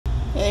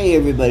Hey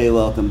everybody,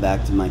 welcome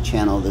back to my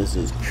channel. This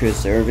is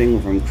Chris Irving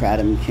from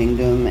Kratom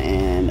Kingdom,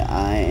 and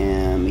I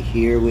am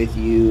here with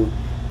you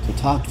to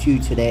talk to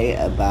you today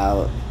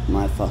about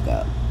my fuck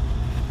up.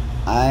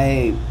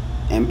 I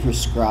am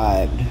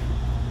prescribed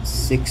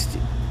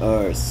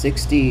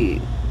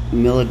 60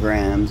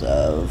 milligrams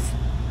of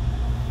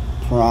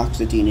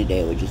paroxetine a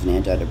day, which is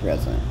an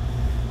antidepressant.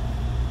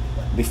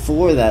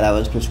 Before that, I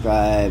was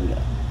prescribed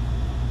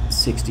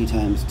 60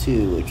 times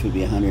 2, which would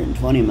be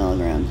 120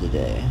 milligrams a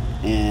day.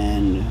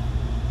 And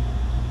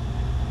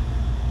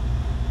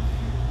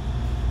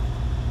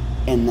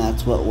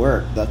that's what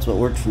worked. That's what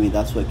worked for me.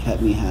 That's what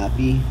kept me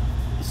happy.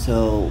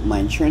 So my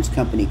insurance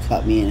company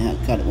cut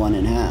it one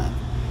in half.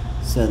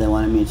 So they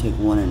wanted me to take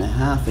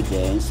 1.5 a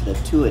day instead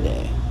of 2 a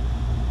day.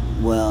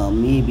 Well,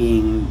 me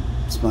being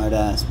smart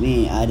ass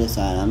me, I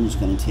decided I'm just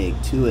going to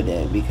take 2 a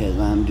day because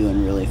I'm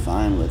doing really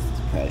fine with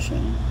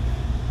depression.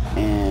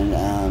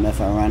 And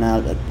if I run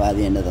out by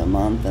the end of the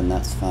month, then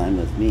that's fine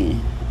with me.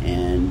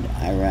 And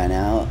I ran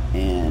out,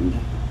 and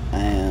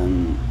I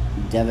am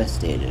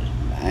devastated.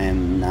 I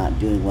am not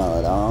doing well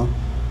at all.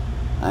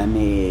 I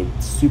made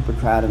super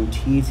kratom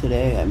tea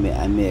today.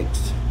 I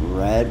mixed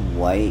red,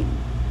 white,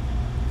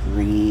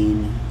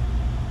 green,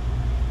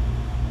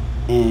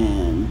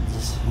 and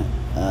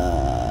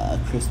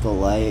crystal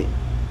light,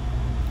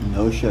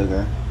 no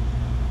sugar.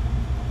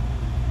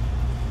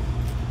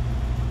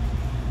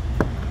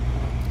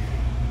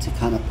 To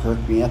kind of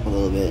perk me up a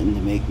little bit and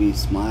to make me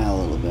smile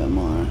a little bit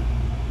more,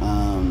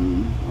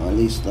 or at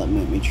least let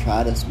me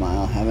try to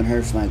smile. Haven't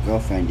heard from my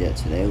girlfriend yet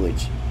today,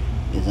 which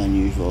is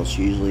unusual.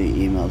 She usually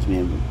emails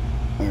me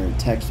or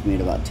texts me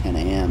at about 10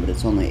 a.m., but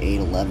it's only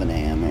 8:11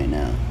 a.m. right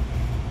now.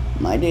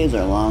 My days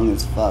are long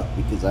as fuck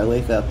because I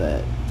wake up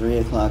at 3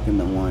 o'clock in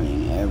the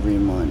morning every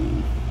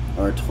morning,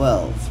 or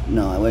 12.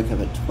 No, I wake up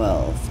at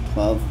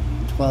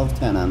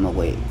 12:10 I'm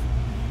awake.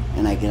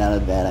 And I get out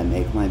of bed, I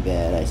make my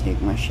bed, I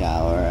take my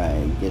shower,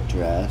 I get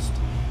dressed,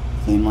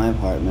 clean my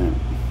apartment.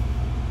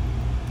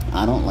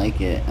 I don't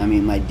like it. I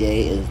mean, my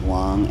day is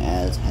long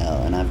as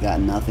hell, and I've got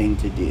nothing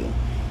to do.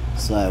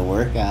 So I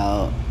work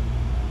out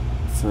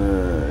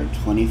for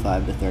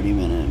 25 to 30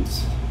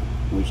 minutes,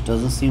 which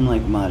doesn't seem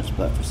like much,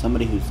 but for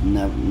somebody who's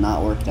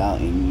not worked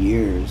out in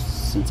years,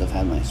 since I've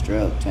had my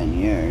stroke, 10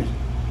 years,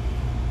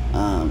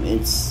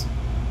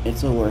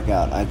 it's a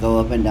workout. I go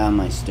up and down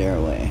my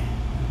stairway.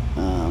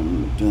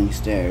 Doing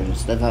stairs.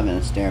 Instead of having a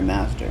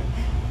stairmaster,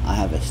 I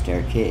have a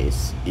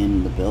staircase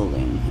in the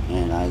building,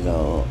 and I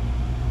go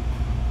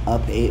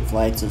up 8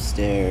 flights of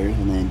stairs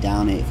and then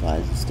down 8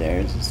 flights of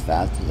stairs as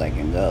fast as I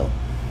can go.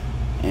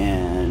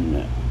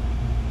 And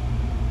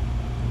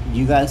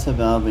you guys have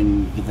all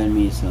been giving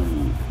me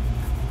some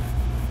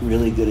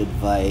really good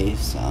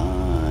advice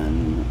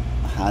on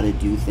how to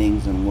do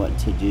things and what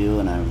to do,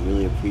 and I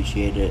really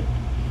appreciate it.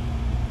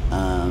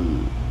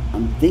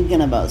 I'm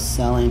thinking about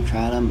selling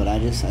kratom, but I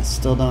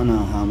still don't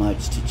know how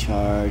much to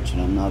charge, and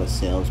I'm not a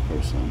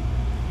salesperson.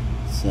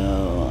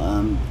 So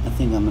I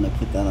think I'm gonna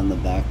put that on the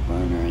back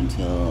burner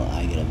until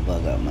I get a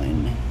bug up my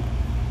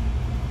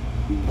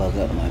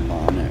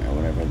bonnet or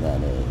whatever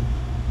that is.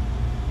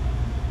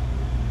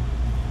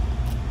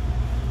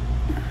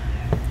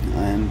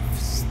 I'm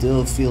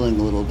still feeling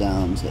a little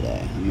down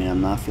today. I mean,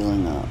 I'm not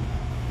feeling up.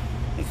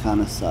 It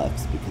kind of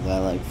sucks because I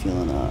like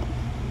feeling up.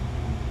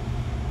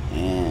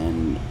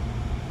 And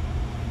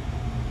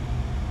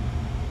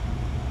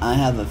I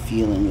have a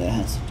feeling that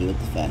has to do with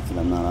the fact that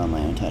I'm not on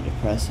my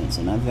antidepressants,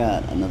 and I've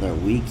got another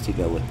week to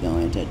go with no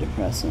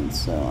antidepressants,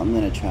 so I'm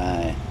going to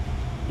try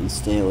and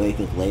stay awake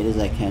as late as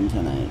I can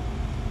tonight,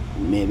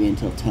 maybe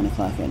until 10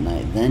 o'clock at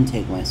night, then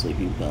take my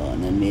sleeping pill,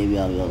 and then maybe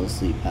I'll be able to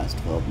sleep past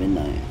 12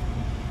 midnight.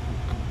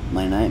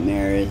 My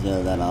nightmare is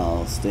that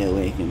I'll stay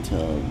awake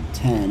until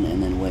 10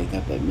 and then wake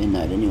up at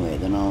midnight anyway,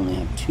 then I'll only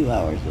have 2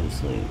 hours of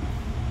sleep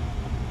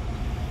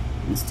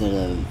instead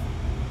of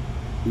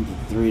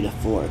 3 to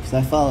 4, because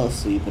I fall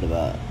asleep at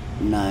about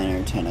 9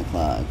 or 10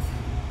 o'clock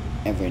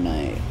every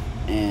night,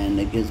 and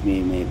it gives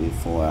me maybe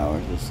 4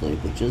 hours of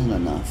sleep, which isn't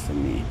enough for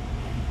me.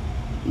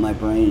 My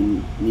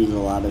brain needs a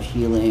lot of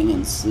healing,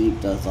 and sleep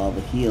does all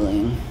the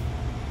healing,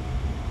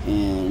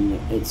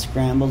 and it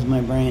scrambles my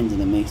brains, and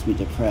it makes me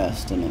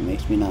depressed, and it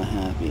makes me not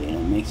happy, and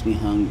it makes me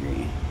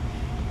hungry.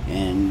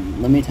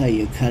 And let me tell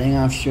you, cutting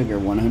off sugar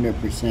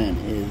 100%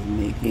 is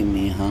making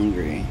me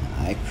hungry.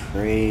 I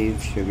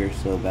crave sugar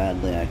so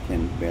badly I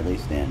can barely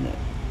stand it.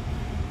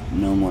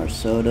 No more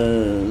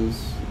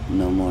sodas,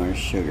 no more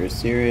sugar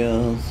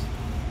cereals,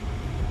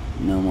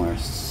 no more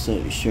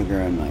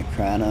sugar in my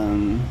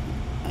kratom.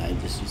 I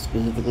just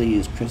specifically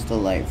use Crystal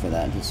Light for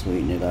that to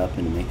sweeten it up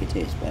and to make it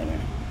taste better.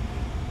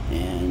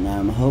 And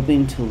I'm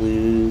hoping to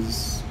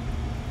lose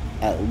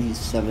at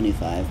least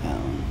 75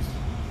 pounds.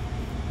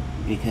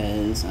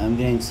 Because I'm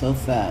getting so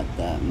fat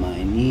that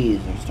my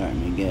knees are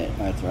starting to get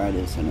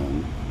arthritis in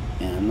them,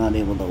 and I'm not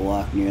able to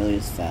walk nearly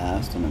as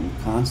fast, and I'm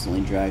constantly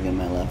dragging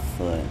my left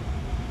foot.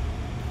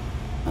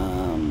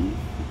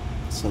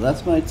 So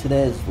that's my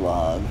today's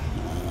vlog.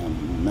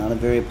 Not a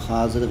very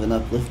positive and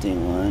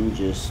uplifting one,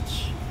 just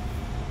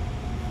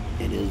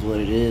it is what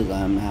it is.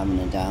 I'm having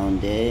a down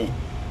day,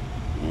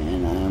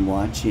 and I'm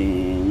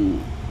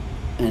watching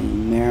a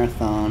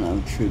marathon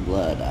of True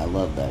Blood. I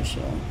love that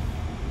show.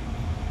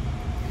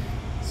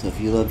 So if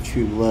you love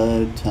True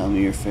Blood, tell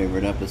me your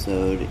favorite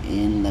episode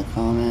in the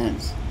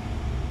comments.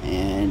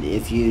 And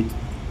if you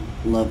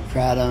love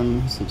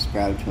Kratom,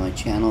 subscribe to my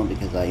channel,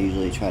 because I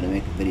usually try to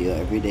make a video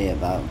every day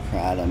about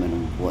Kratom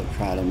and what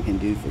Kratom can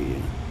do for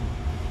you.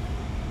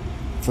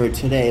 For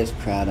today's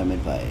Kratom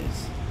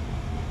advice,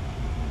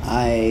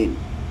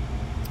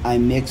 I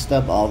mixed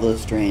up all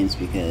those strains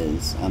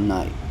because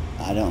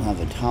I don't have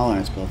a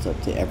tolerance built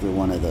up to every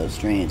one of those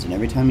strains, and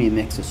every time you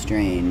mix a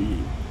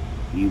strain,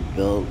 you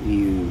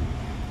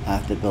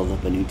have to build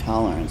up a new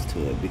tolerance to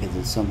it because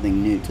it's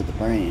something new to the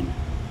brain.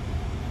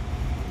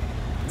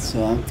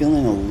 So I'm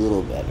feeling a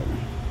little better.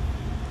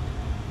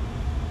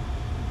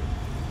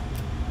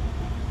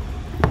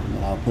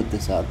 But I'll put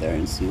this out there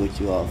and see what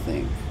you all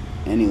think.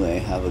 Anyway,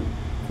 have a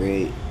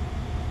great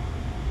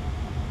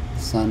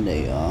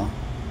Sunday, y'all.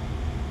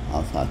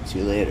 I'll talk to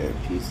you later.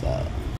 Peace out.